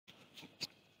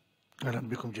أهلا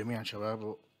بكم جميعا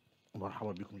شباب،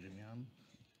 ومرحبا بكم جميعا.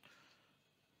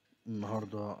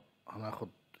 النهاردة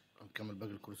هنكمل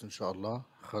باقي الكورس إن شاء الله.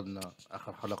 خدنا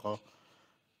آخر حلقة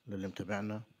للي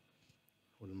متابعنا،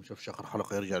 واللي مشافش آخر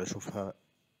حلقة يرجع يشوفها.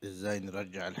 إزاي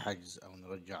نرجع الحجز أو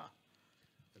نرجع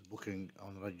البوكينج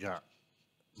أو نرجع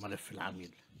ملف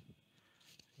العميل.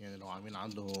 يعني لو عميل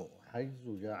عنده حجز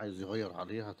وجاء عايز يغير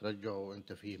عليه هترجعه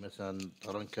وانت فيه مثلا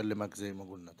طيران كلمك زي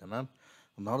ما قلنا. تمام.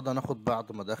 النهارده هناخد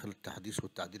بعض مداخل التحديث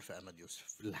والتعديل في اماديوس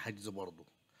في الحجز برضه.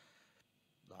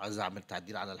 لو عايز اعمل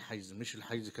تعديل على الحجز، مش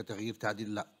الحجز كتغيير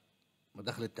تعديل، لا،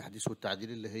 مداخل التحديث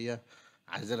والتعديل اللي هي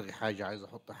عايز الغي حاجه، عايز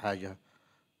احط حاجه.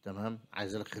 تمام.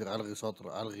 عايز الغي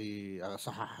سطر، الغي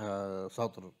اصحح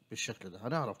سطر بالشكل ده.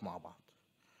 هنعرف مع بعض.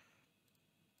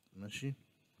 ماشي.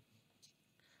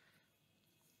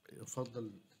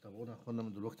 يفضل تتابعونا يا اخوانا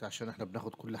من دلوقتي، عشان احنا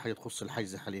بناخد كل حاجه تخص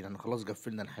الحجز حاليا. احنا خلاص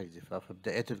قفلنا الحجز، ففي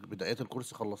بدايات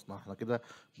الكورس خلصناها. احنا كده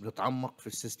بنتعمق في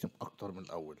السيستم اكتر من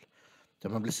الاول.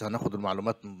 تمام. لسه هناخد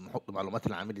المعلومات، نحط معلومات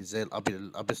العميل ازاي،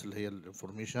 الابس اللي هي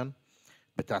الانفورميشن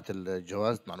بتاعة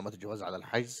الجواز، معلومات الجواز على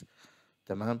الحجز.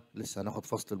 تمام. لسه هناخد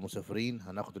فصل المسافرين،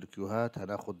 هناخد الكيوهات،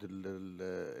 هناخد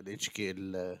الاتش كي،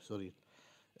 سوري،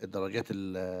 الدرجات،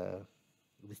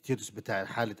 الستيتس بتاع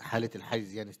حالة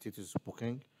الحجز، يعني ستيتس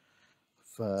بوكينج.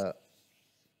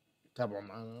 فتابعوا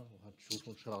معانا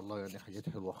وهتشوفوا ان شاء الله يعني حاجات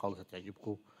حلوة خالص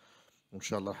هتعجبكم. وان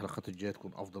شاء الله الحلقات الجاية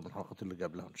تكون افضل من الحلقات اللي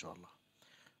قبلها ان شاء الله.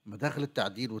 مداخل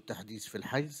التعديل والتحديث في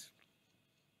الحجز،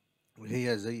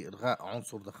 وهي زي الغاء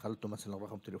عنصر دخلته، مثلا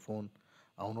رقم تليفون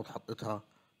او نوت حطيتها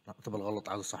مكتوبة الغلط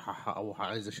عايز اصححها، او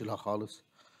عايز اشيلها خالص،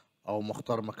 او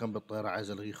مختار مكان بالطيارة عايز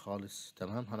الغيه خالص.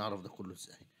 تمام. هنعرف ده كله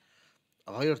ازاي.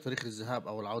 اغير تاريخ الذهاب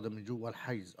او العودة من جوه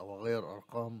الحجز، او اغير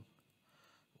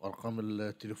ارقام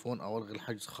التليفون، او الغي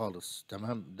الحجز خالص.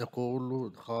 تمام. ده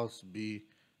كله خاص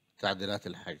بتعديلات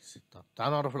الحجز. طب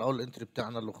تعالوا نعرف الاول الانتري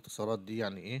بتاعنا، الاختصارات دي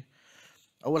يعني ايه.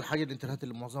 اول حاجه الانترهات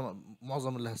اللي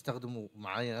معظم اللي هستخدمه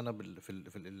معايا انا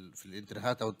في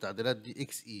الانترهات او التعديلات دي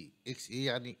اكس اي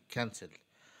يعني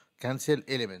كانسل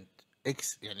اليمنت.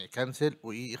 اكس يعني كانسل،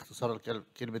 واي اختصار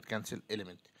كلمه كانسل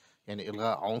اليمنت، يعني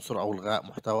الغاء عنصر او الغاء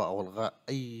محتوى او الغاء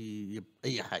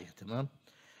اي حاجه. تمام.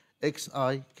 اكس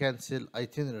اي كانسل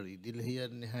ايتينري، دي اللي هي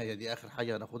النهايه، دي اخر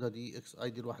حاجه هناخدها. دي اكس اي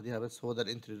دي لوحدها بس، هو ده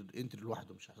الانتري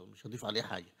لوحده، مش هضيف عليه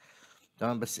حاجه.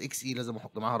 تمام. بس اكس اي لازم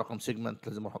احط معاها رقم سيجمنت،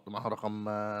 لازم احط معاها رقم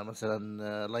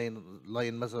مثلا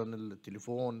لاين مثلا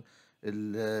التليفون،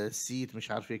 السيت،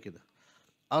 مش عارف ايه كده.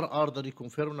 ار ده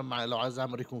ريكونفيرم لما لو عايز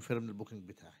اعمل ريكونفيرم للبوكينج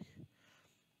بتاعي.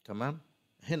 تمام.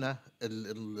 هنا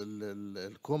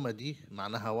الكوما دي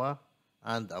معناها و،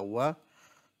 اند او و.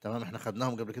 تمام. احنا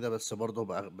خدناهم قبل كده بس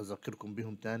برضه بذكركم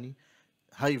بيهم تاني.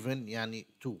 هايفن يعني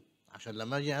تو، عشان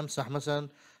لما اجي امسح مثلا،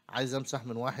 عايز امسح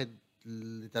من واحد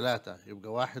لتلاتة،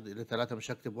 يبقى واحد لتلاتة،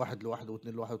 مش هكتب واحد لوحده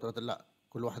واثنين لوحده وثلاثة، لا،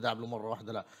 كل واحد اعمله مرة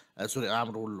واحدة، لا، سوري،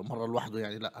 اعمله مرة لوحده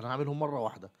يعني، لا، انا هعملهم مرة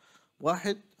واحدة.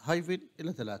 واحد هايفن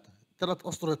الى ثلاثة، ثلاث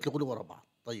اسطر يتلغوا لي ورا بعض.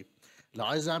 طيب لو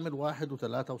عايز اعمل واحد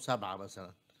وثلاثة وسبعة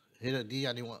مثلا، هنا دي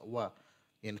يعني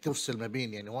يعني تفصل ما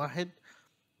بين يعني واحد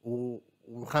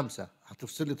وخمسة،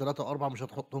 هتفصل لي ثلاثة وأربعة مش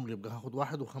هتحطهم لي، يبقى هاخد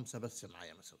واحد وخمسة بس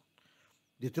معايا مثلا.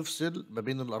 دي تفصل ما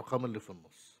بين الارقام اللي في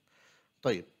النص.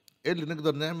 طيب ايه اللي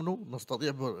نقدر نعمله؟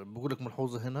 نستطيع بقول لك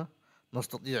ملحوظه هنا،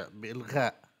 نستطيع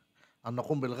بالغاء، ان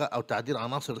نقوم بالغاء او تعديل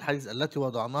عناصر الحيز التي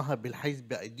وضعناها بالحيز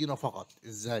بايدينا فقط.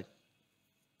 ازاي؟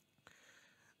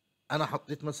 انا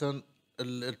حطيت مثلا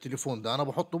التليفون ده انا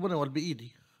بحطه مانوال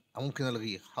بايدي، او ممكن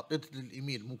الغيه. حطيت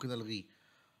الايميل ممكن الغيه،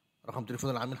 رقم تليفون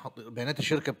العميل، حطيت بيانات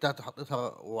الشركه بتاعتي حطيتها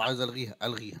وعايز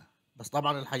الغيها. بس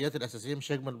طبعا الحاجات الاساسيه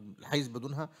مش هيكمل الحيز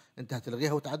بدونها، انت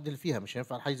هتلغيها وتعدل فيها، مش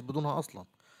هينفع الحيز بدونها اصلا.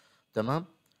 تمام.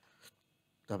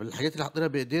 طب الحاجات اللي حطينا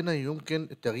بايدينا يمكن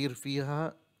التغيير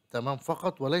فيها، تمام،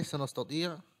 فقط، وليس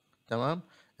نستطيع، تمام،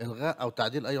 الغاء او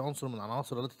تعديل اي عنصر من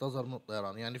العناصر التي تظهر من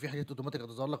الطيران. يعني في حاجات اوتوماتيك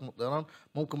هتظهر لك من الطيران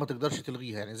ممكن ما تقدرش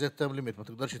تلغيها، يعني زي التايم ليميت ما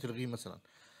تقدرش تلغيه مثلا.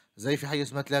 زي في حاجه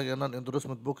اسمها تلاقي نون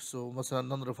اندورسمنت بوكس، ومثلا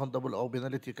نون ريفندبل او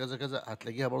بينالتي كذا كذا،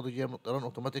 هتلاقيها برضو جايه من الطيران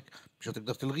اوتوماتيك، مش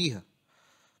هتقدر تلغيها.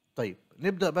 طيب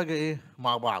نبدا بقى ايه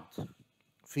مع بعض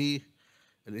في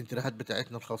الانترهات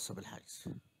بتاعتنا الخاصه بالحجز.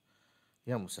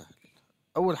 يا مسهل.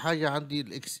 اول حاجه عندي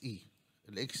الاكس اي.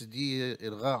 الاكس دي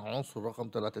الغاء عنصر رقم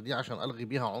 3، دي عشان الغي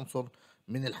بيها عنصر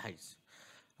من الحجز.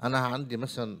 انا عندي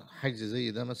مثلا حجز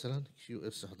زي ده مثلا كيو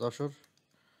اس 11،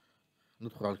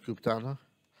 ندخل على الكيو بتاعنا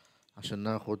عشان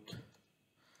ناخد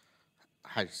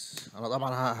حجز. انا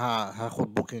طبعا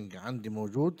هاخد بوكينج عندي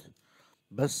موجود،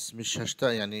 بس مش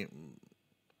يعني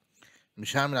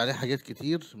مش هعمل عليه حاجات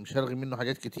كتير، مش هلغي منه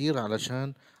حاجات كتير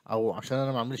علشان، او عشان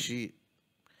انا ما اعملش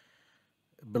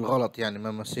بالغلط، يعني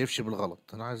ما سيفش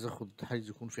بالغلط. انا عايز اخد حجز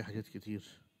يكون فيه حاجات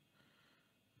كتير.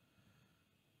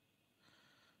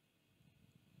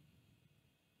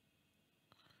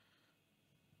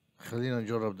 خلينا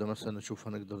نجرب ده مثلا نشوف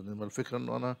هنقدر نعمل. الفكرة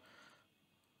انه انا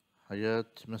حياة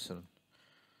مثلا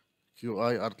كيو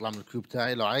اي اطلع من الكيو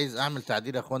بتاعي. لو عايز اعمل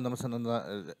تعديل يا اخوانا، مثلا انا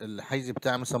الحيز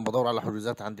بتاعي مثلا بدور على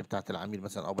حجوزات عندي بتاعة العميل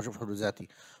مثلا، او بشوف حجوزاتي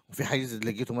وفي حيز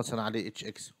لقيته مثلا عليه اتش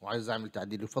اكس وعايز اعمل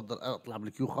تعديل، يفضل اطلع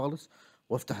بالكيو خالص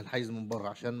وافتح الحيز من بره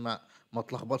عشان ما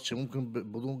اتلخبطش. ممكن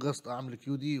بدون قصد اعمل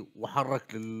كيو دي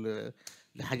واحرك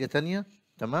لحاجة تانية.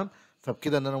 تمام.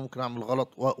 فبكده ان انا ممكن اعمل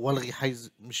غلط والغي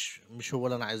حيز مش هو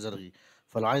اللي انا عايز الغيه.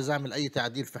 فلو عايز اعمل اي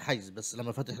تعديل في حيز، بس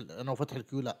لما فاتح انا وفاتح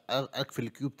الكيو، لا اقفل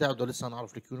الكيو بتاعه ده. لسه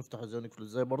هنعرف الكيو نفتحه ازاي ونقفله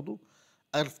ازاي برضو.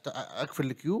 اقفل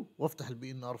الكيو وافتح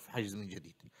البي ان ار في حيز من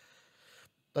جديد.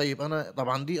 طيب انا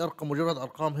طبعا دي ارقام، مجرد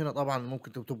ارقام هنا طبعا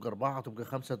ممكن تبقى اربعه تبقى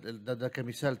خمسه، ده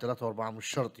كمثال ثلاثه واربعه مش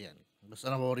شرط يعني. بس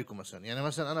انا بوريكم مثلا، يعني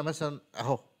مثلا انا مثلا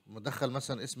اهو مدخل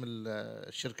مثلا اسم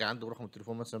الشركه عندي ورقم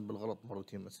التليفون مثلا بالغلط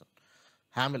مرتين مثلا.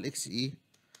 هعمل اكس اي،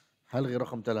 هلغي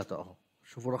رقم ثلاثه اهو.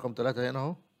 شوفوا رقم ثلاثه هنا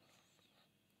اهو،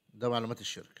 ده معلومات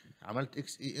الشركة. عملت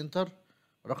اكس اي انتر،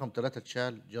 رقم ثلاثة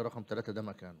اتشال، جه رقم ثلاثة ده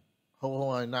مكانه.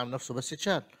 هو أي نعم نفسه بس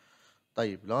اتشال.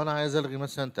 طيب لو انا عايز الغي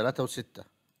مثلا ثلاثة وستة،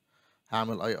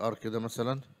 هعمل اي ار كده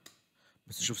مثلا.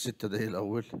 بس شوف ستة ده ايه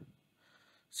الاول.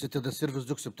 ستة ده السيرفيس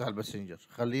دوكس بتاع الباسنجر.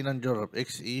 خلينا نجرب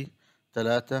اكس اي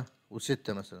ثلاثة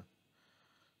وستة مثلا.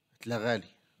 اتلغالي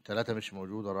ثلاثة مش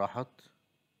موجودة راحت.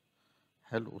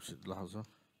 حلو. لحظة،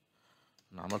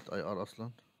 انا عملت اي ار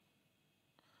اصلا.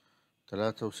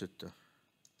 ثلاثة وستة،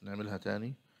 نعملها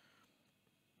تاني.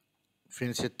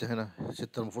 فين ستة هنا؟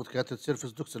 ستة المفروض كانت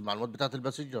السيرفيس دوكس المعلومات بتاعت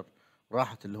الباسنجر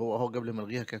راحت، اللي هو اهو قبل ما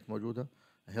الغيها كانت موجودة.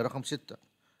 هي رقم ستة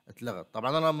اتلغت.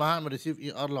 طبعا انا لما هعمل ريسيف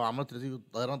اي ار، لو عملت ريسيف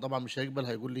الطيران طبعا مش هيقبل،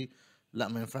 هيقول لي لا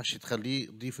ما ينفعش تخليه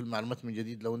ضيف المعلومات من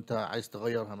جديد لو انت عايز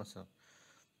تغيرها مثلا.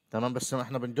 تمام. بس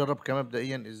احنا بنجرب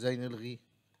كمبدئيا ازاي نلغي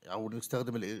او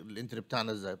نستخدم الانتر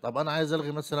بتاعنا ازاي. طب انا عايز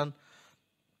الغي مثلا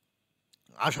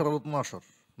 10 ل 12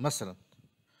 مثلا.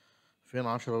 فين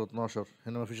 10 ل 12؟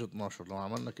 هنا مفيش 12. لو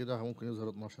عملنا كده ممكن يظهر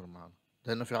 12 معانا.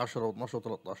 ده هنا في 10 و12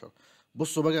 و13.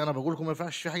 بصوا بقى، انا بقول لكم ما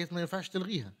ينفعش، في حاجات ما ينفعش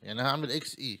تلغيها. يعني هعمل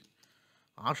اكس اي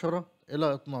 10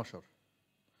 الى 12.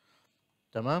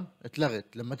 تمام.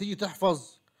 اتلغت. لما تيجي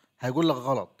تحفظ هيقول لك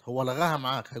غلط، هو لغاها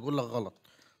معاك هيقول لك غلط.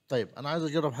 طيب انا عايز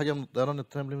اجرب حاجه من الطيران.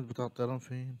 التايم ليميت بتاع الطيران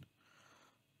فين؟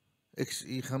 اكس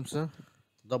اي 5.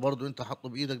 ده برضو انت حاطه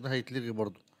بايدك، ده هيتلغي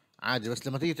برضو عادي. بس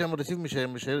لما تيجي تعمل ريسيف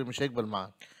مش هيقبل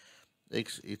معاك.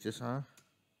 اكس اي 9،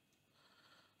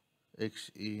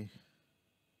 اكس اي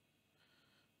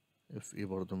اف اي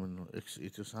برضو منه اكس اي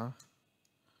 9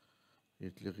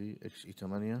 يتلغي. اكس اي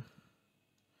 8.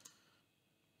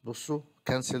 بصوا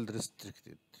كانسل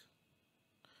ريستريكتد،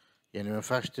 يعني ما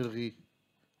ينفعش تلغي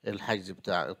الحجز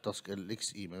بتاع التاسك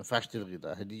الاكس اي، ما ينفعش تلغي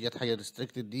ده. دي جت حاجه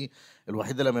ريستريكتد دي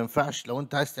الوحيده اللي ما ينفعش. لو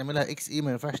انت عايز تعملها اكس اي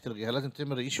ما ينفعش تلغيها، لازم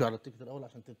تعمل ايشيو على التيكت الاول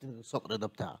عشان تلغي السطر ده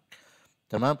بتاعك.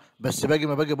 تمام. بس باجي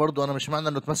ما باجي برضو، انا مش معنى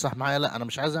انه اتمسح معايا لا، انا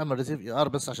مش عايز اعمل ريسيف اي ار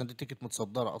بس عشان دي تيكت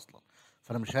متصدره اصلا.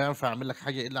 فانا مش هينفع اعمل لك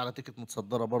حاجه الا على تيكت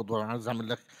متصدره برضو. انا عايز اعمل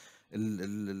لك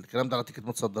الكلام ده على تيكت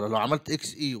متصدره. لو عملت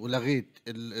اكس اي ولغيت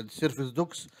السيرفيس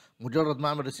دوكس، مجرد ما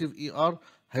اعمل ريسيف اي ار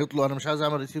هيطلب. انا مش عايز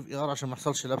اعمل ريسيف اي ار عشان ما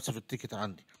يحصلش لبسه في التيكت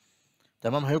عندي.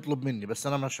 تمام. هيطلب مني، بس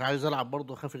انا مش عايز العب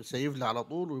برضو، اخاف يسيف لي على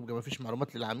طول ويبقى ما فيش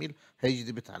معلومات للعميل، هيجي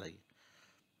ديبت عليا.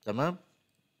 تمام.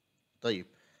 طيب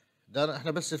ده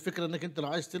احنا بس الفكره انك انت لو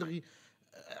عايز تلغي،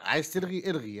 عايز تلغي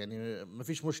الغي يعني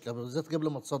مفيش مشكله، بالذات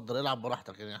قبل ما تصدر العب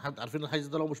براحتك. يعني حد عارفين الحيز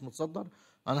ده لو مش متصدر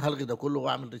انا هلغي ده كله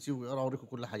واعمل ريسيف واقرا اوريكم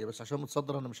كل حاجه. بس عشان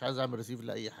متصدر انا مش عايز اعمل ريسيف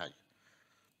لاي حاجه.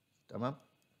 تمام.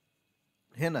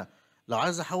 هنا لو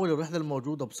عايز احول الوحده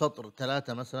الموجوده بسطر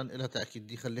ثلاثة مثلا الى تاكيد،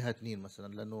 دي خليها اتنين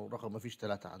مثلا لانه رقم مفيش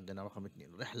ثلاثة عندنا، رقم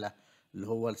اتنين. رحله اللي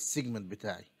هو السيجمنت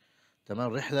بتاعي.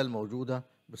 تمام. الرحله الموجوده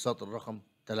بسطر رقم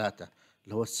ثلاثة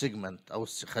اللي هو السيجمنت او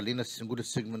خلينا نقول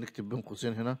السيجمنت، نكتب بين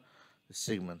قوسين هنا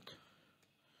السيجمنت.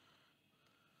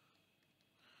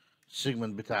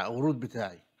 السيجمنت بتاعي او الروت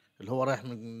بتاعي اللي هو رايح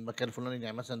من المكان الفلاني.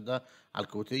 يعني مثلا ده على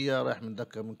الكويتيه، رايح من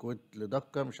دكه، من الكويت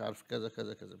لدكه، مش عارف كذا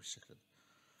كذا كذا بالشكل ده.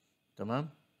 تمام.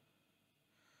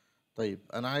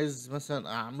 طيب انا عايز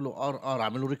مثلا اعمله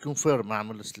اعمله ريكونفيرم،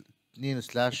 اعمل اتنين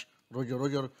سلاش روجر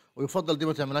روجر. ويفضل دي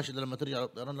ما تعملهاش الا لما ترجع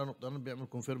للطيران، لان الطيران بيعمل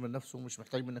كونفيرم لنفسه ومش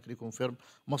محتاج منك ريكونفيرم.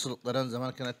 مصر الطيران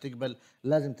زمان كانت تقبل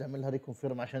لازم تعملها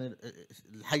ريكونفيرم عشان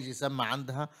الحيز يسمى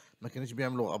عندها. ما كانش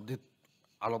بيعملوا ابديت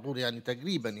على طول يعني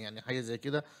تقريبا، يعني حاجه زي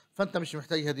كده. فانت مش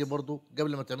محتاجها دي برضو.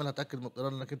 قبل ما تعملها تاكد من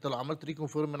الطيران انك انت لو عملت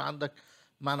ريكونفيرم من عندك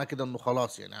معنى كده انه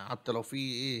خلاص. يعني حتى لو في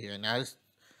ايه يعني عايز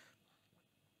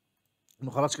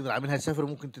انه خلاص كده العميل هيسافر،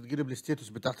 ممكن تتجرب الستيتس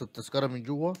بتاعت التذكره من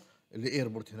جوه اللي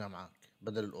ايربورت هنا معاك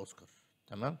بدل الاوسكار.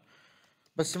 تمام.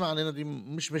 بس ما علينا، دي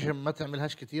مش ما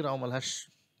تعملهاش كتير او ملهاش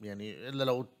يعني، الا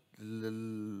لو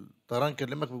الطيران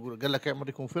كلمك بيقول قال لك اعمل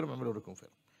ريكونفيرم اعمله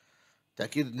ريكونفيرم.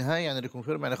 تاكيد النهائي يعني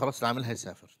ريكونفيرم، يعني خلاص العميل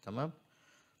هيسافر. تمام.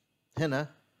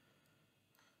 هنا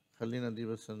خلينا دي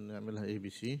بس نعملها اي بي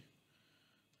سي.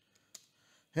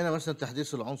 هنا مثلا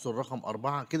تحديث العنصر رقم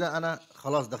 4 كده، انا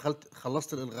خلاص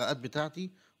خلصت الالغاءات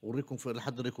بتاعتي والريكونفيرم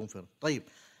لحد الريكونفيرم. طيب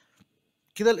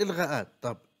كده الالغاءات.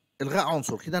 طب الغاء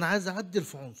عنصر كده، انا عايز اعدل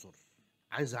في عنصر،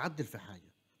 عايز اعدل في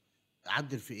حاجه.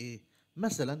 اعدل في ايه؟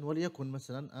 مثلا وليكن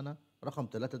مثلا انا رقم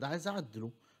 3 ده عايز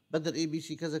اعدله، بدل اي بي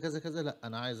سي كذا كذا كذا، لا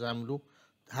انا عايز اعمله.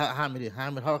 هعمل ايه؟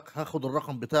 هاخد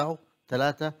الرقم بتاعه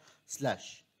 3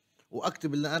 سلاش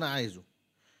واكتب اللي انا عايزه،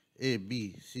 اي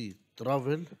بي سي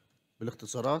ترافل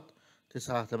بالاختصارات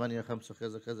 9 8 5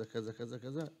 كذا كذا كذا كذا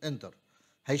كذا، انتر.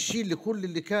 هيشيل لي كل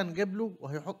اللي كان قبله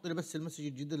وهيحط لي بس المسج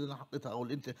الجديد اللي انا حطيتها،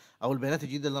 او البيانات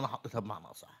الجديده اللي انا حطيتها بمعنى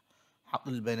اصح. حط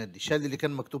لي البيانات دي، شال لي اللي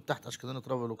كان مكتوب تحت عشان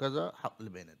ترافل وكذا، حط لي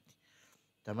البيانات دي.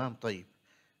 تمام. طيب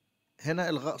هنا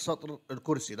الغاء سطر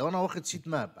الكرسي. لو انا واخد سيت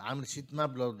ماب، عامل سيت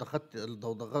ماب، لو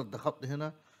ضغطت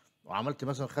هنا وعملت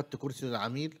مثلا خدت كرسي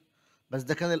للعميل، بس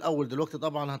ده كان الاول. دلوقتي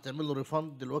طبعا هتعمل له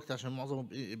ريفند دلوقتي عشان معظمه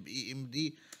باي ام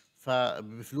دي،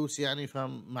 فبفلوس يعني،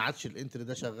 فما عادش الانتري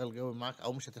ده شغال قوي معاك،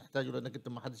 او مش هتحتاجه لانك انت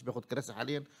ما حدش بياخد كراسي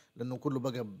حاليا، لانه كله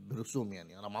بقى برسوم.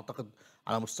 يعني انا معتقد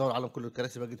على مستوى العالم كل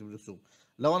الكراسي بقت برسوم.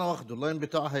 لو انا واخده اللاين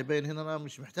بتاعه هيبين هنا، انا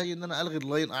مش محتاج ان انا الغي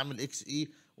اللاين اعمل اكس اي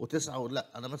و9،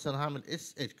 لا انا مثلا هعمل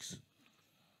اس اكس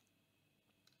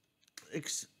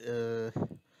اكس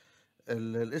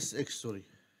الاس اكس سوري.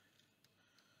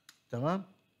 تمام.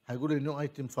 هيقول لي نو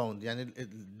ايتم فاوند، يعني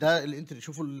ده الانتري.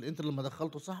 شوفوا الانتري لما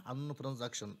دخلته صح عنه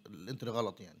ترانزاكشن، الانتري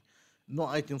غلط يعني.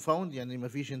 نو ايتم فاوند يعني ما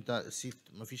فيش انت سيت،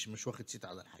 ما فيش، مش واخد سيت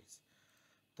على الحجز.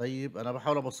 طيب انا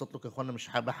بحاول ابسط لكم يا اخوانا، مش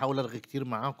بحاول ارغي كتير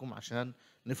معاكم عشان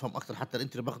نفهم اكتر. حتى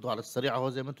الانتري باخده على السريع اهو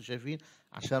زي ما انتم شايفين،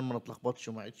 عشان ما نتلخبطش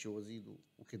وما اعيدش وازيد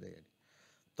وكده يعني.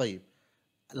 طيب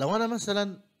لو انا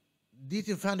مثلا دي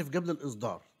تنفعني في قبل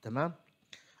الاصدار. تمام.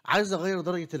 عايز اغير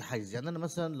درجه الحيز، يعني انا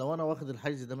مثلا لو انا واخد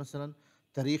الحيز ده مثلا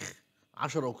تاريخ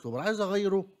 10 اكتوبر، عايز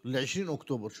اغيره ل 20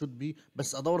 اكتوبر شوت بي،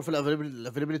 بس ادور في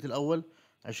الافيلابيلتي الاول.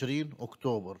 20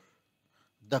 اكتوبر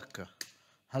دكه،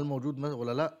 هل موجود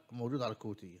ولا لا؟ موجود على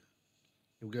الكويتيه،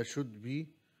 يبقى شوت بي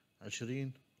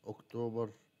 20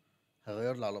 اكتوبر.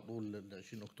 هغير لي على طول ل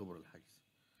 20 اكتوبر الحيز.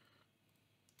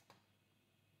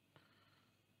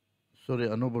 سوري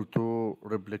unable to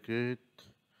replicate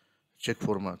check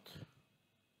format،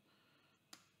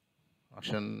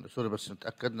 عشان سوري بس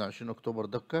اتاكدنا 20 اكتوبر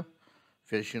دكه.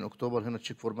 في 20 اكتوبر هنا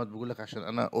تشيك فورمات بيقول لك عشان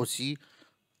انا او سي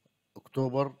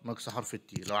اكتوبر ناقص حرف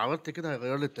التي. لو عملت كده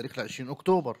هيغير لي التاريخ ل 20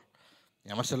 اكتوبر.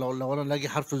 يعني مثلا لو انا لاقي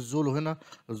حرف الزولو هنا،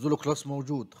 الزولو كلاس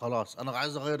موجود، خلاص انا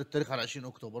عايز اغير التاريخ على 20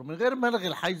 اكتوبر من غير ما الغي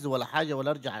الحيز ولا حاجه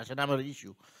ولا ارجع عشان اعمل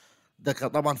ايشيو. ده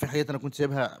طبعا في حاجات انا كنت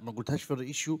سايبها ما قلتهاش في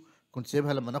الريشيو، كنت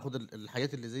سايبها لما ناخد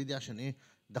الحاجات اللي زي دي. عشان ايه؟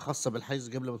 ده خاصه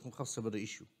بالحيز قبل ما تكون خاصه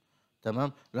بالريشيو.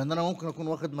 تمام. لان انا ممكن اكون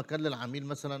واخد مكان للعميل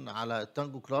مثلا على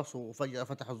التانجو كلاس وفجاه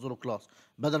فتح الزولو كلاس،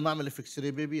 بدل ما اعمل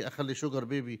افكسري بيبي اخلي شوجر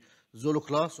بيبي زولو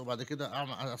كلاس، وبعد كده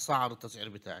اسعر التسعير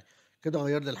بتاعي. كده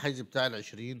غير لي الحيز بتاعي ل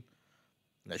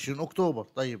 20 اكتوبر.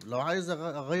 طيب لو عايز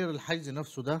اغير الحيز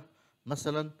نفسه ده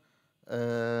مثلا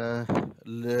آه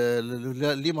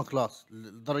ليما كلاس،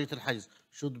 درجه الحيز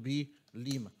شود بي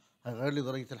ليما، هيغير لي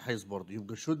درجه الحيز برضه،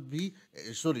 يبقى شود بي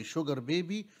سوري شوجر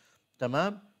بيبي.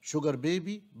 تمام. شوجر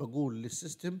بيبي بقول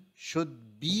للسيستم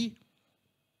شود بي،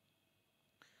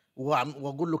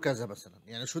 واقول له كذا مثلا،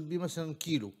 يعني شود بي مثلا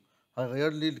كيلو،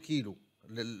 هيغير لي الكيلو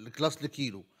الكلاس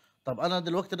لكيلو. طب انا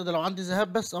دلوقتي ده لو عندي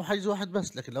ذهاب بس او حيز واحد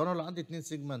بس، لكن لو انا عندي اتنين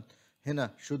سيجمنت،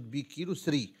 هنا شود بي كيلو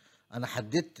 3، انا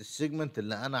حددت السيجمنت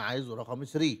اللي انا عايزه رقم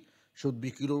 3. شود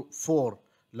بي كيلو 4،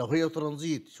 لو هي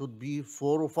ترانزيت شود بي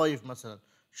 4 و5 مثلا.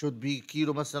 شود بي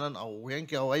كيلو مثلا او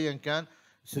ينكي او ايا كان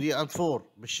 3 اند 4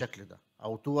 بالشكل ده،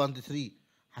 او 2 اند 3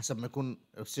 حسب ما يكون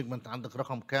السيجمنت عندك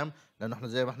رقم كام. لان احنا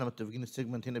زي ما احنا متفقين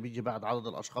السيجمنت هنا بيجي بعد عدد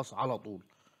الاشخاص على طول.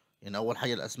 يعني اول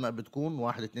حاجه الاسماء بتكون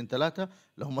 1 2 3،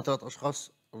 لو هم 3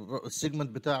 اشخاص السيجمنت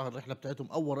بتاع الرحله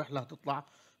بتاعتهم اول رحله هتطلع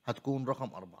هتكون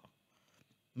رقم 4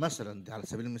 مثلا، دي على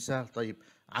سبيل المثال. طيب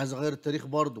عايز اغير التاريخ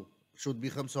برضو، شوت بي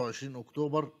 25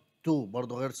 اكتوبر 2،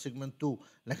 برضو غير سيجمنت 2.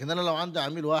 لكن انا لو عندي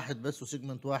عميل واحد بس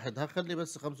وسيجمنت واحد هخلي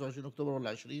بس 25 اكتوبر ولا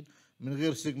 20 من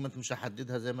غير سيجمنت، مش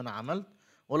هحددها زي ما انا عملت.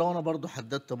 ولو انا برضو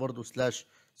حددت برضو سلاش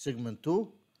سيجمنت 2،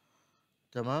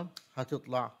 تمام،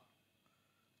 هتطلع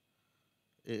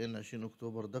اي ان 20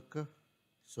 اكتوبر دكه.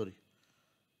 سوري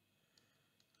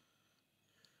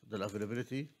ده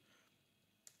الافيلابيلتي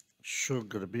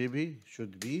شوجر بيبي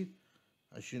شود بي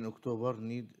 20 اكتوبر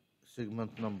نيد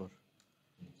سيجمنت نمبر.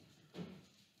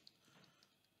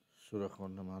 سوري يا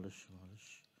اخوانا، معلش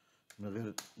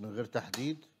من غير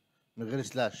تحديد، من غير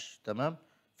سلاش. تمام.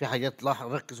 في حاجات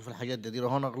ركزوا في الحاجات دي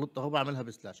لو انا غلطت اهو بعملها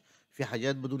بسلاش، في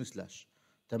حاجات بدون سلاش.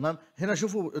 تمام. هنا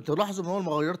شوفوا تلاحظوا ان اول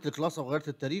ما غيرت الكلاس او غيرت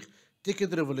التاريخ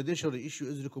تيكت ريفاليديشن ري ايشيو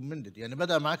از ريكومندد، يعني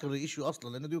بدا معاك الري ايشيو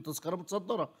اصلا لان دي تذكره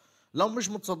متصدره. لو مش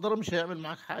متصدره مش هيعمل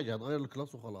معاك حاجه، هتغير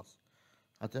الكلاس وخلاص.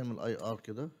 هتعمل اي ار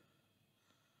كده.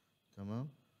 تمام.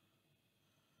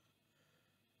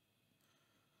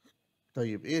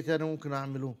 طيب ايه تاني ممكن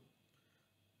اعمله؟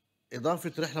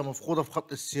 اضافه رحله مفقوده في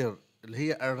خط السير اللي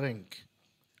هي الرينك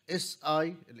اس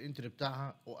اي الانتري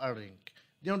بتاعها والرينك.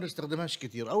 دي ما بنستخدمهاش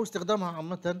كتير، او استخدامها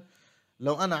عامه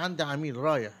لو انا عندي عميل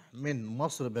رايح من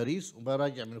مصر باريس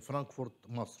وبراجع من فرانكفورت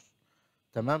مصر.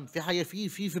 تمام. في حاجه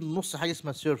في النص حاجه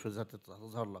اسمها سيرفيس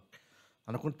هتظهر لك.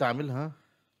 انا كنت عاملها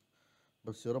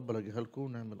بس يا رب الاقيها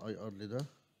لكم. نعمل اي ار لده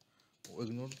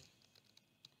واجنور.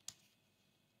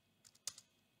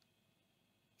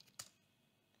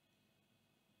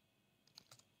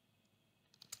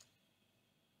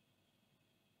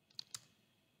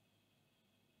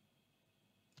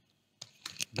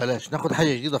 بلاش ناخد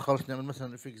حاجه جديده خالص، نعمل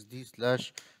مثلا اف اكس دي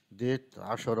سلاش ديت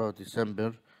 10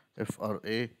 ديسمبر اف ار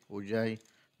اي وجاي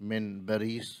من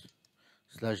باريس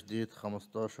سلاش ديت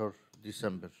 15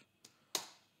 ديسمبر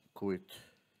كويت.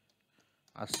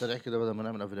 على السريع كده بدل ما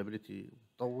نعمل افيلابيلتي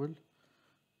طول.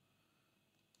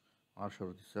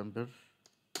 10 ديسمبر.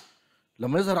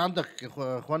 لما يظهر عندك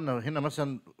يا اخوانا هنا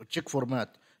مثلا تشيك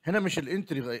فورمات، هنا مش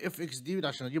الانتري اف اكس دي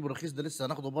عشان اجيبه رخيص ده لسه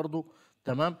هناخده برضه.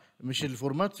 تمام. مش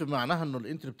الفورمات في معناها انه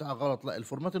الانتري بتاعها غلط، لا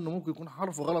الفورمات انه ممكن يكون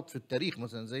حرف غلط في التاريخ،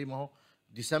 مثلا زي ما هو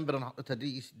ديسمبر انا حطيتها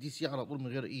دي سي على طول من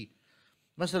غير اي.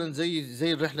 مثلا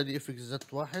زي الرحله دي اف اكس زد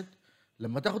واحد.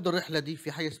 لما تاخد الرحله دي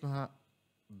في حاجه اسمها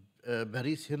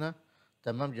باريس هنا.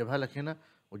 تمام. جابها لك هنا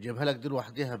وجابها لك دي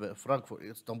لوحدها فرانكفورت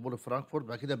اسطنبول فرانكفورت،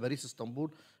 بعد كده باريس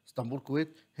اسطنبول اسطنبول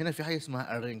كويت. هنا في حاجه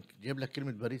اسمها الرينك، جايب لك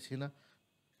كلمه باريس هنا.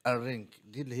 الرينك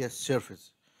دي اللي هي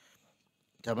السيرفيس.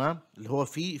 تمام. اللي هو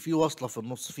في وصله في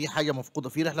النص، في حاجه مفقوده،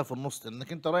 في رحله في النص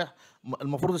انك انت رايح.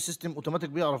 المفروض السيستم اوتوماتيك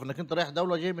بيعرف انك انت رايح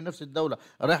دوله جاي من نفس الدوله،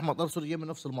 رايح مطار سوري جاي من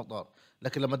نفس المطار.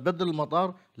 لكن لما تبدل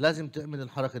المطار لازم تعمل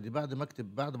الحركه دي بعد ما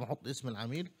اكتب، بعد ما احط اسم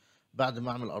العميل، بعد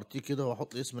ما اعمل ار تي كده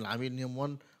واحط اسم العميل نيم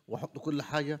 1 واحط كل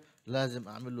حاجه، لازم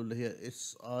اعمل له اللي هي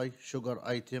اس اي شوجر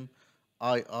ايتم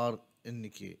اي ار ان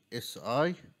كي اس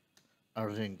اي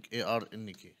الرينج اي ار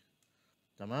ان كي.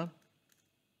 تمام.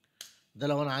 ده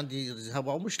لو انا عندي ذهاب،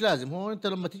 او مش لازم، هو انت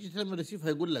لما تيجي تعمل ريسيف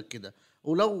هيقول لك كده.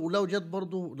 ولو جت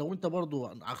برضو، لو انت برضو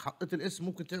حطيت الاسم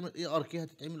ممكن تعمل اي ار كي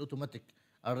هتتعمل اوتوماتيك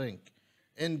الرينك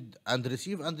اند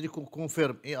ريسيف اند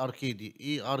كونفيرم اي ار كي دي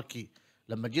اي ار كي.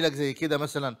 لما تجي لك زي كده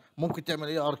مثلا ممكن تعمل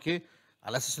اي ار كي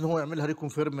على اساس ان هو يعملها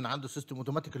ريكونفيرم من عنده سيستم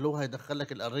اوتوماتيك اللي هو هيدخل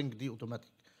لك الرينج دي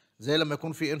اوتوماتيك. زي لما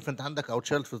يكون في انفنت عندك او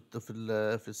تشايلد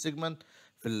في السيجمنت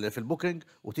في البوكينج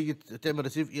وتيجي تعمل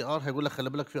ريسيف اي ار هيقول لك خلي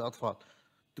بالك في اطفال،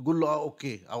 تقول له اه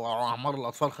اوكي، او اعمار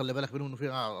الاطفال خلي بالك منهم انه في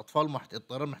اطفال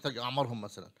الطيران محتاج اعمارهم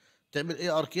مثلا. تعمل اي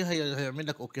ار كي هيعمل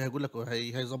لك اوكي، هيقول لك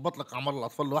هيظبط لك اعمار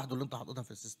الاطفال لوحده اللي انت حاططها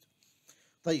في السيستم.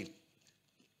 طيب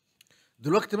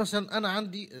دلوقتي مثلا انا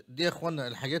عندي دي يا اخوانا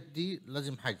الحاجات دي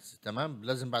لازم حجز. تمام.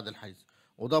 لازم بعد الحجز.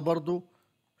 وده برضو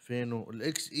فينه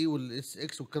الاكس اي والاس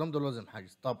اكس والكلام ده لازم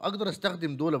حجز. طب اقدر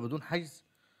استخدم دول بدون حجز؟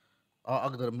 اه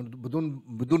اقدر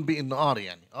بدون بي ان ار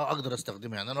يعني. اه اقدر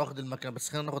استخدمها يعني. انا واخد المكان بس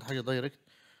خلينا ناخد حاجه دايركت.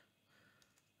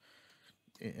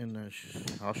 اي ان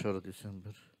 10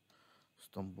 ديسمبر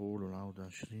اسطنبول والعودة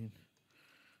 20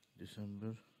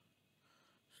 ديسمبر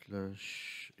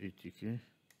سلاش اي تي كي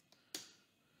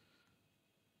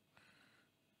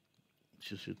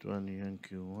سيسيتواني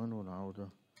يانكي 1 والعودة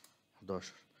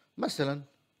 11 مثلا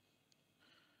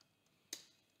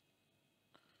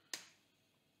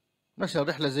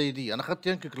رحلة زي دي انا خدت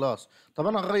يانكي كلاس. طب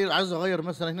انا عايز اغير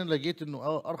مثلا هنا لقيت انه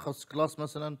ارخص كلاس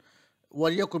مثلا،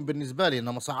 وليكن بالنسبة لي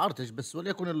انا ما سعرتش بس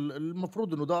وليكن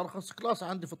المفروض انه ده ارخص كلاس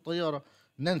عندي في الطيارة.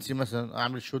 نانسي مثلا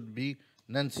اعمل شوت بي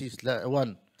نانسي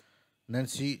 1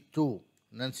 نانسي 2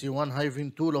 نانسي 1 هايفن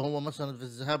 2 لو هو مثلا في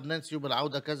الذهاب نانسي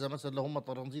وبالعوده كذا مثلا لو هم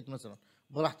ترانزيت مثلا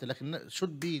براحتي. لكن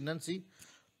شود بي نانسي.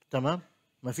 تمام.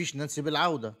 ما فيش نانسي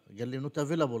بالعوده، قال لي نوت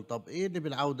افيلابل. طب ايه اللي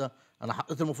بالعوده؟ انا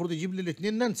حطيت المفروض يجيب لي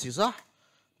الاثنين نانسي صح،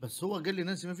 بس هو قال لي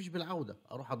نانسي ما فيش بالعوده.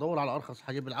 اروح ادور على ارخص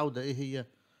حاجه بالعوده ايه هي.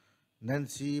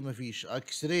 نانسي ما فيش.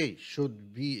 اكس راي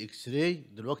شود بي اكس راي.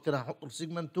 دلوقتي انا هحطه في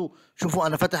سيجمنت 2. شوفوا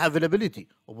انا فاتح افيلابيلتي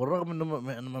وبالرغم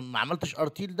انه ما عملتش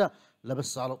ارتيل ده، لا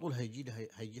بس على طول هيجي لي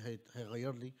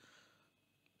هيغير لي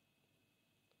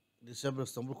ديسمبر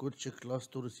اسطنبول كويت تشيك كلاس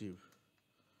تو ريسيف.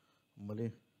 امال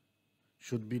ايه؟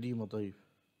 شود بي ليما. طيب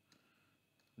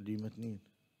ليما 2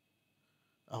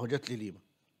 اهو جات لي ليما.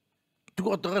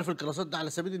 تقعد تغير في الكلاسات ده على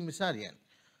سبيل المثال يعني.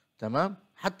 تمام.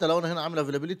 حتى لو انا هنا عامل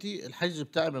افيلابيلتي الحجز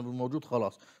بتاعي موجود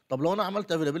خلاص. طب لو انا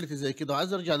عملت افيلابيلتي زي كده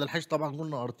وعايز ارجع للحجز طبعا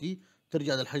قلنا ار تي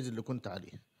ترجع للحجز اللي كنت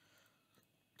عليه.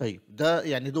 طيب ده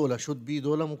يعني دول شوت بي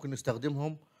دول ممكن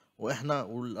نستخدمهم، واحنا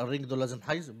والرينج دول لازم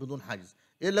حيز بدون حيز.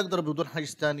 ايه اللي اقدر بدون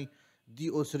حيز تاني؟ دي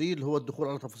او 3 اللي هو الدخول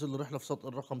على تفاصيل الرحله في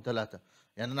سطر رقم 3.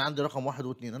 يعني انا عندي رقم 1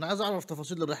 و2، انا عايز اعرف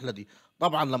تفاصيل الرحله دي.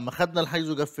 طبعا لما خدنا الحيز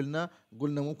وقفلناه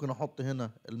قلنا ممكن احط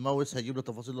هنا الماوس هيجيب لي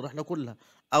تفاصيل الرحله كلها،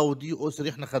 او دي او 3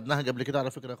 احنا خدناها قبل كده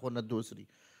على فكره يا اخوانا الدي او 3.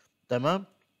 تمام.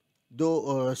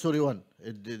 سوري 1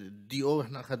 الدي او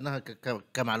احنا اخدناها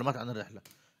كمعلومات عن الرحله.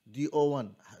 دي او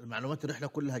 1 معلومات الرحله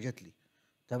كلها جات لي.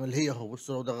 تمام اللي هي اهو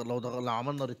بصوا، لو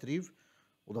عملنا ريتريف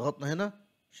وضغطنا هنا،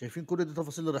 شايفين كل دي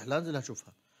تفاصيل الرحله، انزل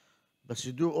هشوفها. بس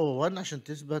دي او 1 عشان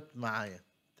تثبت معايا.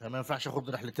 تمام ما ينفعش اخد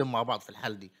رحلتين مع بعض في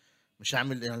الحال دي. مش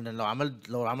هعمل يعني،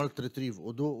 لو عملت ريتريف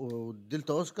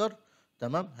ودلتا اوسكار،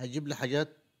 تمام هيجيب لي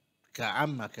حاجات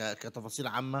كعامة كتفاصيل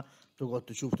عامة. تقعد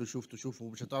تشوف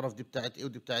ومش هتعرف دي بتاعت ايه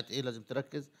ودي بتاعت ايه، لازم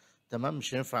تركز. تمام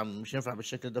مش هينفع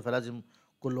بالشكل ده، فلازم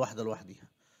كل واحدة لوحديها.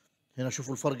 هنا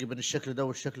شوفوا الفرق بين الشكل ده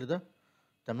والشكل ده.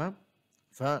 تمام.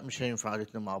 فمش هينفع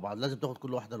الاتنين مع بعض، لازم تاخد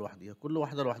كل واحدة لوحديها. كل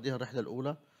واحدة لوحديها الرحلة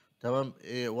الأولى. تمام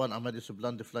ايه 1 اماديوس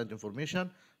بلاند فلايت انفورميشن،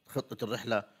 خطة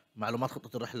الرحلة، معلومات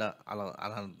خطة الرحلة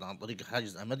عن طريق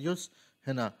حاجز اماديوس.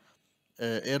 هنا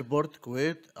ايربورت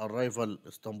كويت، ارايفل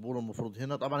اسطنبول المفروض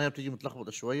هنا. طبعا هي بتيجي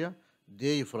متلخبطه شويه.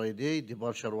 دي فرايداي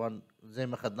ديبارشر 1 زي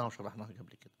ما خدناها وشرحناها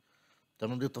قبل كده.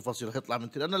 تمام دي التفاصيل. هيطلع من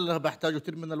انا اللي بحتاجه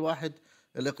تيرمينال واحد،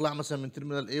 الاقلاع مثلا من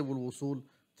تيرمينال ايه والوصول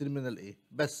تيرمينال ايه،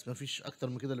 بس ما فيش اكتر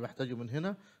من كده اللي بحتاجه من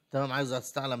هنا. تمام عايز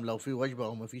استعلم لو في وجبه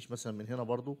او ما فيش مثلا من هنا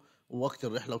برضو، ووقت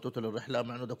الرحله وتوتال الرحله،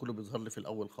 مع انه ده كله بيظهر لي في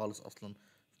الاول خالص اصلا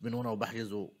من هنا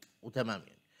وبحجز وتمام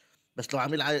يعني. بس لو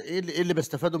عميل ايه اللي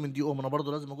بستفاده من دي او، ما انا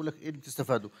برضه لازم اقول لك ايه اللي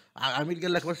بتستفاده. عميل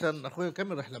قال لك مثلا اخويا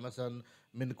كم الرحله مثلا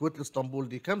من الكويت لاسطنبول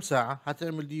دي كم ساعه،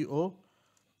 هتعمل دي او.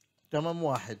 تمام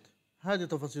واحد. هذه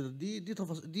تفاصيل دي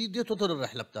تفاصيل دي توتال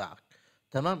الرحله بتاعك.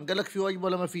 تمام قال لك في وجبه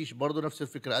ولا ما فيش، برضه نفس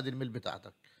الفكره، ادي الميل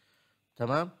بتاعتك.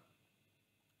 تمام.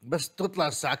 بس تطلع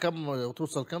الساعه كم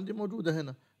وتوصل كم دي موجوده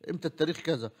هنا. امتى التاريخ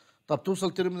كذا. طب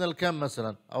توصل تيرمينال كام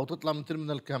مثلا، او تطلع من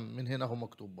تيرمينال كام، من هنا هو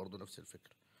مكتوب برضه نفس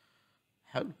الفكره.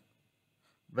 حلو.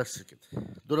 بس كده.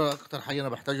 دول اكتر حاجه انا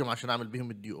بحتاجهم عشان اعمل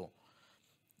بيهم الدي او.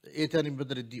 ايه تاني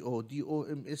بدل الدي او؟ دي او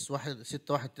ام اس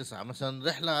 1619 مثلا،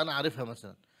 رحله انا عارفها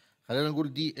مثلا. خلينا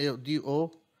نقول دي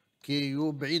او كي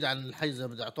يو، بعيد عن الحيز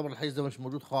ده، يعتبر الحيز ده مش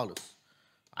موجود خالص.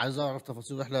 عايز اعرف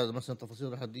تفاصيل رحله مثلا،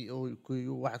 تفاصيل رحله دي او كي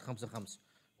يو 155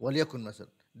 وليكن مثلا،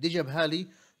 دي جابها لي.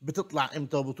 بتطلع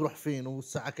امتى وبتروح فين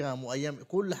والساعه كام وايام،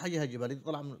 كل حاجه هجيبها لي. دي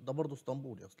طالعه من ده برضه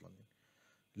اسطنبولي اصلا يعني.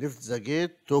 ليفت ذا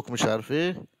جيت توك مش عارف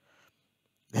ايه.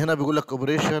 هنا بيقول لك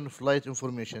اوبريشن فلايت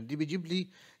انفورميشن، دي بيجيب لي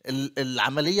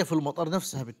العمليه في المطار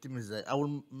نفسها بتتم ازاي، او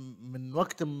من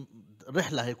وقت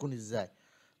الرحله هيكون ازاي.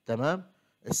 تمام.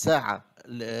 الساعه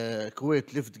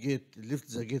كويت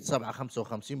ليفت ذا جيت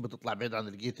 7:55 بتطلع بعيد عن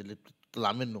الجيت اللي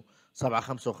بتطلع منه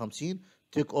 7:55.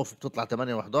 تيك اوف بتطلع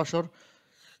 8:11.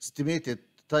 استيميتد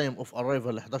تايم اوف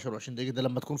ارايفل 11 و20 دقيقه، ده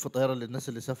لما تكون في طياره للناس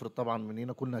اللي سافرت طبعا من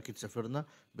هنا، كلنا اكيد سافرنا.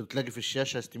 بتلاقي في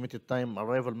الشاشه استيميتد تايم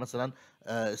ارايفل مثلا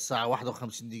الساعه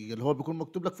 51 دقيقه، اللي هو بيكون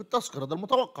مكتوب لك في التذكره، ده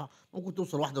المتوقع. ممكن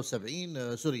توصل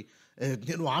 71 سوري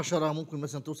 2 و10، ممكن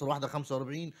مثلا توصل 1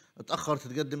 45 اتاخر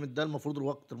تتقدم، ده المفروض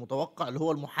الوقت المتوقع اللي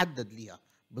هو المحدد ليها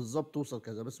بالظبط توصل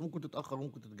كذا، بس ممكن تتاخر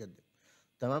ممكن تتقدم.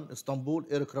 تمام. اسطنبول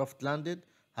اير كرافت لاندد،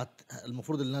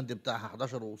 المفروض اللاند بتاعها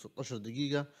 11 و16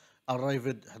 دقيقه.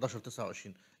 ارايفد 11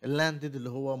 29. اللاندد اللي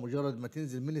هو مجرد ما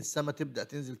تنزل من السماء تبدا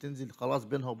تنزل خلاص،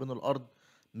 بينها وبين الارض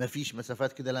مفيش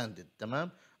مسافات كده، لاندد.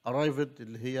 تمام. ارايفد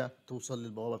اللي هي توصل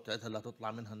للبوابه بتاعتها اللي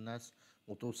هتطلع منها الناس،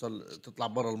 تطلع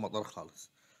بره المطار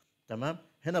خالص. تمام.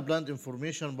 هنا بلاند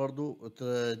انفورميشن برضو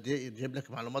دي جايب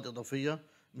لك معلومات اضافيه،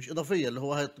 مش اضافيه، اللي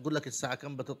هو هتقول لك الساعه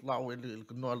كام بتطلع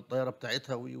نوع الطياره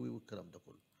بتاعتها والكلام ده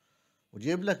كله.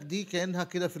 وجايب لك دي كانها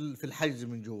كده في الحجز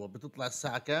من جوه، بتطلع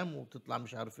الساعه كام وبتطلع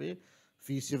مش عارف ايه.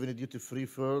 في 7 ديوتي فري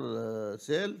فور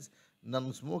سيلز،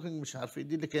 نون سموكينج مش عارف ايه،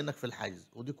 دي اللي كانك في الحجز.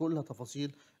 ودي كلها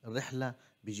تفاصيل الرحله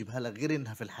بيجيبها لك غير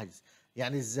انها في الحجز.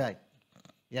 يعني ازاي؟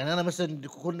 يعني انا مثلا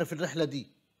كنا في الرحله دي.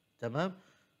 تمام.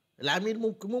 العميل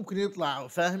ممكن يطلع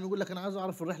فاهم، يقول لك انا عايز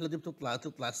اعرف الرحله دي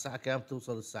تطلع الساعه كام،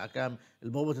 توصل الساعه كام،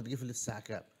 البوابه تتقفل الساعه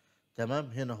كام. تمام.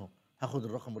 هنا اهو هاخد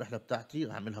الرقم الرحله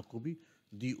بتاعتي اعملها كوبي،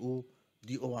 دي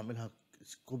او اعملها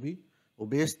كوبي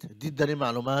وبيست، دي اداني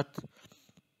معلومات.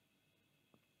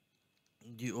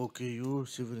 دي او كي يو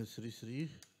 733،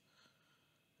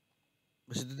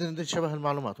 بس دي شبه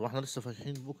المعلومات، واحنا لسه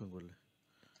فاتحين بوكينج ولا إيه؟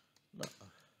 لا.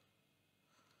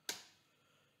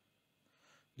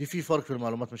 دي في فرق في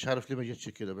المعلومات، مش عارف ليه ما جتش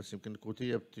كده، بس يمكن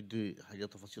الكويتيه بتدي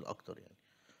حاجات تفاصيل اكتر يعني.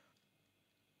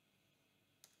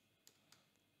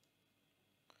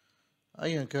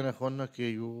 ايا كان يا اخوانا،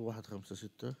 كي يو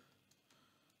 156.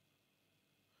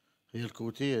 هي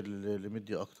الكويتية اللي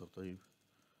مدي اكتر. طيب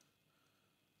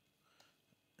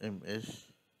ام اس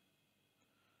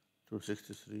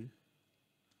 263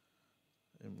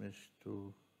 ام اس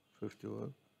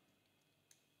 251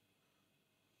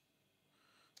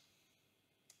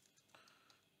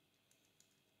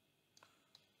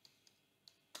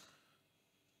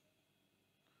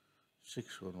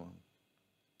 611.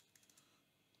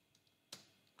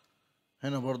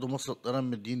 هنا برضو مصر الطيران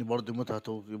مديني برضو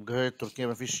متعته. يبقى هي تركيا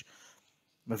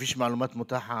مفيش معلومات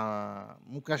متاحة.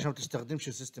 ممكن عشان ما تستخدمش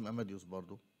سيستم اماديوس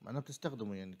برضو، مع انها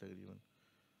بتستخدمه يعني تقريبا.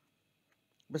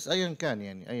 بس ايا كان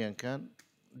يعني ايا كان،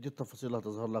 دي التفاصيل اللي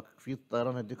هتظهر لك. في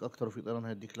طيران هيديك اكتر وفي طيران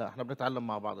هيديك لا. احنا بنتعلم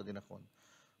مع بعض ادينا اخوان.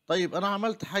 طيب انا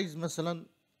عملت حيز مثلا،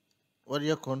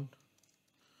 وليكن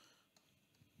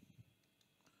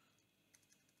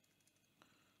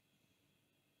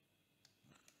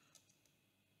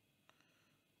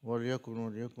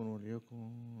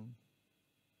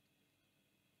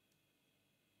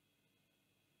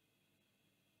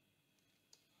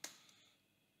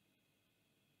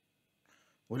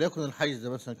وليكن الحيز ده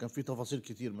مثلا كان فيه تفاصيل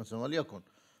كتير مثلا، وليكن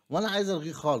وانا عايز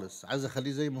الغيه خالص، عايز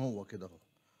اخليه زي ما هو كده اهو،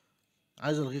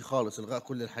 عايز الغيه خالص، الغاء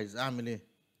كل الحيز. اعمل ايه؟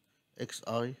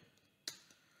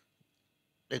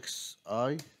 اكس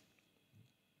اي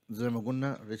زي ما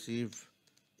قلنا ريسيف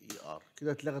اي ار،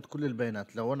 كده اتلغت كل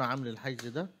البيانات. لو انا عامل الحيز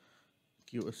ده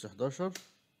كيو اس 11،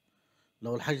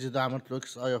 لو الحيز ده عملت له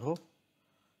اكس اي اهو،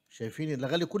 شايفين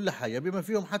لغى لي كل حاجه بما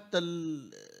فيهم حتى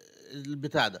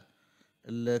البتاع ده،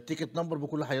 التيكت نمبر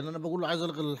بكل حاجه. لان انا بقول له عايز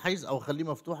الغي الحيز او اخليه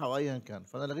مفتوح او ايا كان،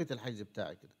 فانا لغيت الحيز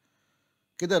بتاعي كده.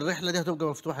 كده الرحله دي هتبقى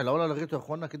مفتوحه. لو انا لغيته يا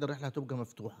اخوانا كده الرحله هتبقى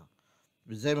مفتوحه.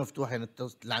 ازاي مفتوحه؟ يعني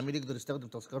العميل يقدر يستخدم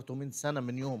تذكرته من سنه،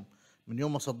 من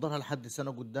يوم ما صدرها لحد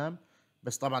سنه قدام.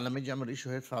 بس طبعا لما يجي يعمل ايشو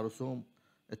هيدفع رسوم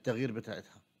التغيير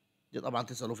بتاعتها. دي طبعا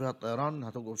تسالوا فيها الطيران.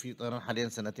 هتبقوا في طيران حاليا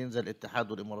سنتين زي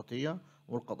الاتحاد والاماراتيه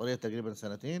والقطريه تقريبا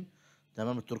سنتين.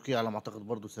 تمام. التركيه على ما اعتقد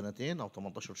برضه سنتين او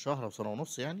 18 شهر او سنه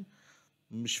ونص يعني.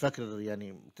 مش فاكر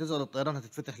يعني. تظهر الطيران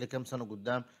هتتفتح لكام سنة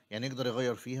قدام، يعني يقدر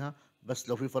يغير فيها. بس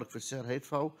لو في فرق في السعر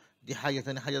هيدفعه. دي حاجة.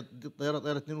 تاني حاجة، دي الطيارة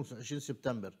طيارة 22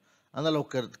 سبتمبر. أنا لو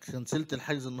كنسلت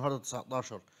الحجز النهاردة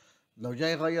 19، لو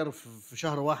جاي يغير في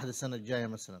شهر واحد السنة الجاية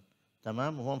مثلا،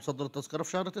 تمام، وهو مصدر التذكرة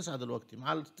في شهر 9 دلوقتي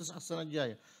مع التسعة السنة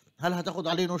الجاية، هل هتاخد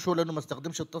عليه نو شو لأنه ما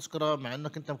استخدمش التذكرة مع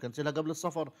إنك أنت مكنسلها قبل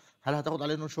السفر؟ هل هتاخد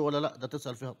عليه نو شو ولا لا؟ ده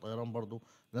تسأل فيها الطيران برضو.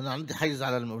 لأن أنا عندي حيز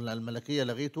على الملكية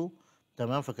لغيته.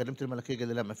 تمام. فكلمت الملكيه قال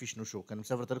لي لا ما فيش نشو. كان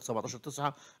مسافر تاريخ 17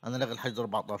 9، انا لاغي الحجز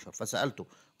 14. فسالته،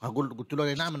 قلت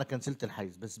له نعم انا كنسلت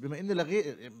الحجز، بس بما اني لغي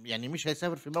يعني مش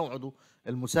هيسافر في موعده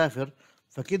المسافر،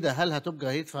 فكده هل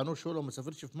هتبقى هيدفع نو شو لو ما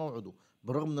سافرش في موعده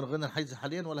بالرغم من رغينا الحجز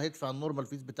حاليا، ولا هيدفع النورمال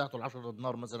فيز بتاعته ال 10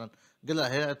 دينار مثلا؟ قال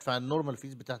لا هيدفع النورمال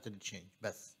فيز بتاعت التشينج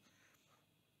بس،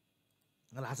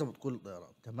 على حسب كل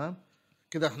طيران. تمام.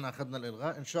 كده احنا اخذنا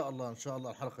الالغاء. ان شاء الله ان شاء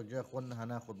الله الحلقه الجايه يا اخوانا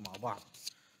هناخد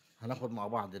مع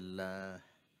بعض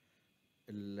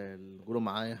قولوا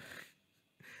معايا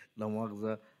لا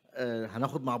مؤاخذة.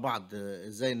 هناخد مع بعض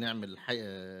ازاي نعمل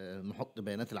نحط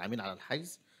بيانات العميل على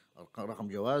الحجز، رقم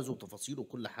جوازه وتفاصيله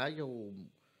وكل حاجة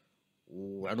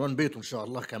وعنوان بيته ان شاء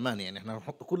الله كمان. يعني احنا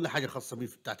هنحط كل حاجة خاصة بيه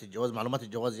بتاعت الجواز، معلومات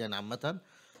الجواز يعني عامة.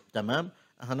 تمام.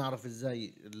 هنعرف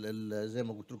ازاي زي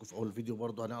ما قلت لكم في اول فيديو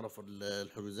برضه، هنعرف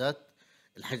الحجوزات،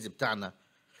 الحجز بتاعنا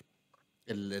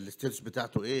الستيتس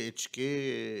بتاعته ايه، اتش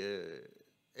كي،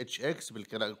 اتش اكس،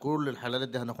 بالكلام. كل الحلالات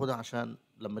دي هناخدها عشان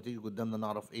لما تيجي قدامنا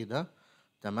نعرف ايه ده.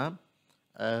 تمام.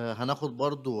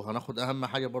 هناخد اهم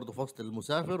حاجه برضو فصل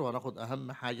المسافر، وهناخد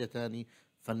اهم حاجه تاني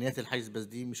فنيات الحجز. بس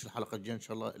دي مش الحلقه الجايه ان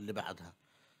شاء الله، اللي بعدها.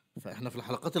 فاحنا في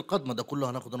الحلقات القادمه ده كله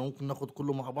هناخد. انا ممكن ناخد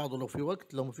كله مع بعض لو في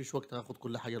وقت، لو ما فيش وقت هاخد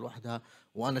كل حاجه لوحدها.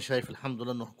 وانا شايف الحمد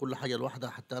لله انه كل حاجه لوحدها،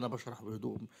 حتى انا بشرح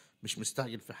بهدوء مش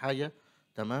مستعجل في حاجه.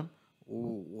 تمام.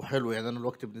 وحلو يعني. انا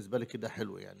الوقت بالنسبه لي كده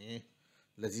حلو يعني ايه،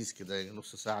 لذيذ كده يعني.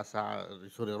 نص ساعه، ساعه،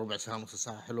 سوري، ربع ساعه، نص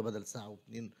ساعه حلو بدل ساعه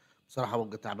واتنين. بصراحه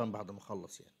ببقى تعبان بعد ما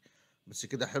اخلص يعني. بس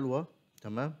كده حلوه.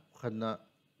 تمام. وخدنا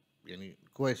يعني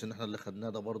كويس ان احنا اللي خدناه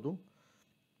ده برضو.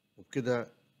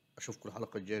 وبكده اشوفكم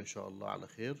الحلقه الجايه ان شاء الله على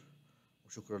خير.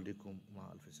 وشكرا لكم،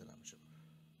 مع الف سلامه شباب.